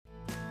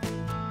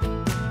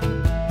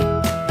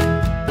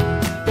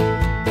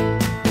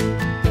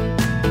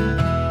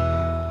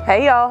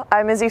Hey y'all,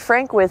 I'm Izzy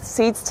Frank with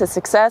Seeds to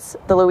Success,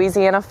 the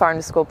Louisiana Farm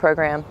to School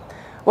program.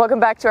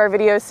 Welcome back to our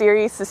video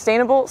series,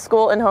 Sustainable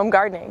School and Home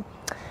Gardening.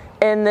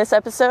 In this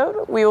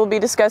episode, we will be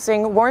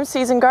discussing warm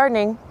season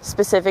gardening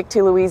specific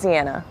to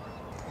Louisiana.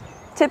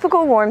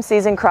 Typical warm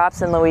season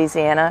crops in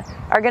Louisiana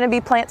are going to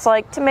be plants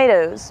like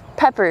tomatoes,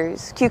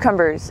 peppers,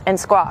 cucumbers, and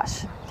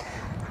squash.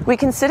 We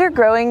consider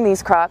growing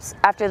these crops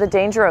after the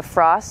danger of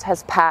frost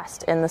has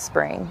passed in the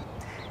spring.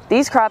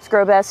 These crops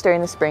grow best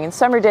during the spring and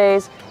summer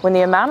days when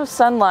the amount of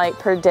sunlight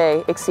per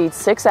day exceeds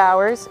 6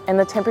 hours and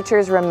the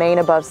temperatures remain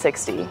above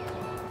 60.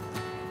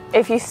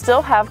 If you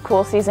still have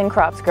cool season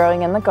crops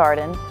growing in the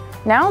garden,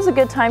 now is a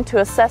good time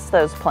to assess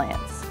those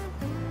plants.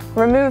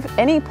 Remove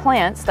any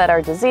plants that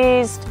are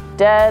diseased,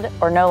 dead,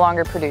 or no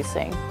longer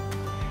producing.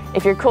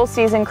 If your cool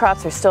season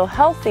crops are still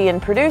healthy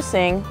and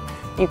producing,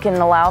 you can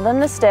allow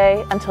them to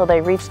stay until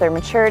they reach their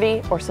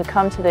maturity or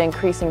succumb to the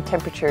increasing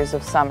temperatures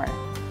of summer.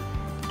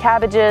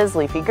 Cabbages,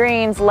 leafy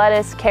greens,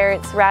 lettuce,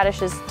 carrots,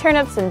 radishes,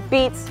 turnips, and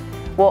beets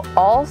will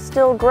all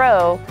still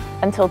grow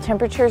until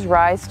temperatures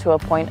rise to a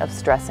point of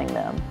stressing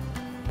them.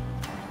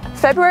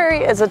 February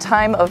is a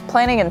time of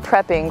planning and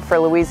prepping for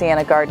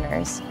Louisiana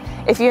gardeners.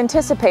 If you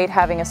anticipate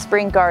having a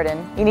spring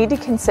garden, you need to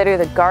consider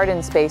the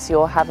garden space you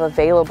will have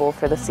available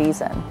for the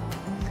season.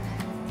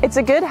 It's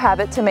a good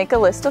habit to make a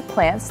list of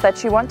plants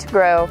that you want to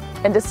grow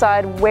and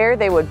decide where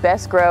they would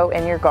best grow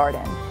in your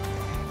garden.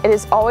 It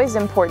is always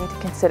important to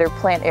consider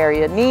plant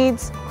area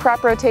needs,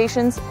 crop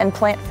rotations, and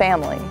plant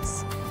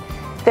families.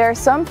 There are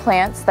some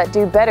plants that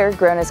do better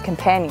grown as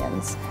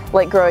companions,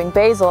 like growing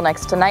basil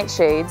next to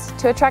nightshades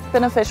to attract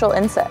beneficial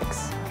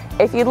insects.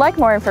 If you'd like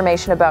more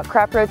information about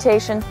crop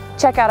rotation,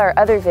 check out our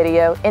other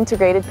video,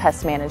 Integrated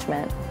Pest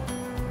Management.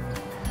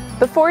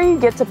 Before you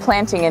get to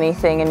planting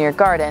anything in your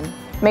garden,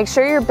 make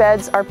sure your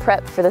beds are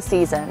prepped for the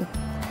season.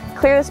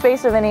 Clear the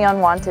space of any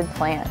unwanted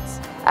plants.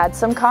 Add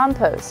some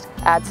compost,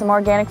 add some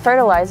organic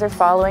fertilizer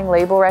following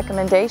label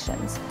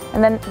recommendations,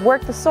 and then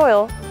work the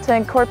soil to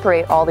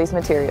incorporate all these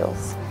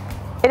materials.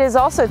 It is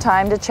also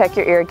time to check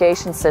your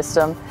irrigation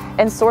system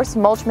and source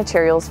mulch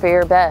materials for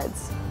your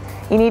beds.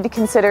 You need to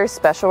consider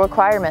special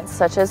requirements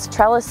such as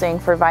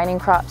trellising for vining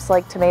crops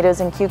like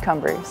tomatoes and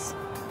cucumbers.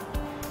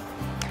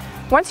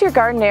 Once your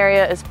garden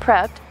area is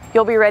prepped,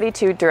 you'll be ready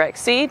to direct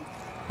seed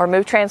or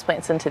move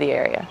transplants into the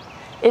area.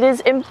 It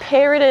is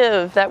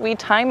imperative that we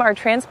time our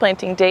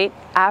transplanting date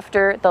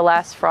after the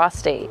last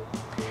frost date.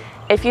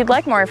 If you'd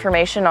like more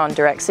information on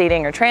direct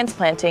seeding or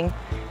transplanting,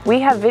 we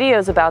have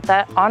videos about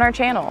that on our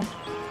channel.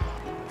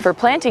 For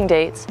planting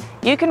dates,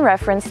 you can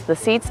reference the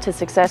Seeds to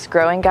Success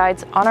growing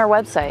guides on our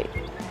website.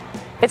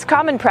 It's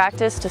common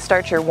practice to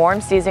start your warm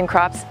season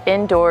crops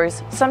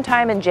indoors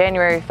sometime in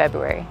January,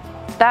 February.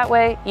 That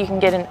way, you can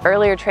get an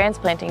earlier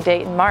transplanting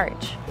date in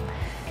March.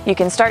 You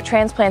can start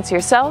transplants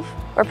yourself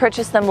or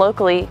purchase them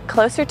locally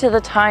closer to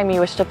the time you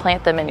wish to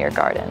plant them in your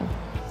garden.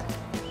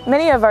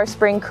 Many of our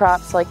spring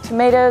crops like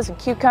tomatoes and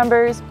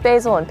cucumbers,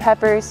 basil and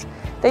peppers,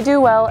 they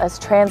do well as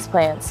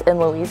transplants in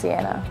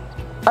Louisiana.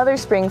 Other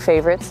spring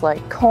favorites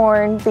like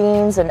corn,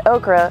 beans, and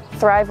okra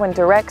thrive when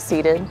direct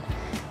seeded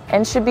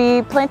and should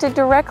be planted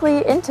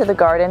directly into the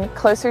garden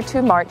closer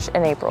to March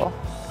and April.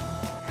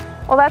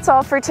 Well, that's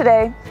all for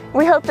today.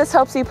 We hope this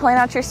helps you plan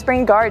out your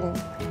spring garden.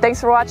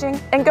 Thanks for watching,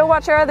 and go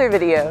watch our other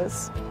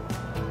videos.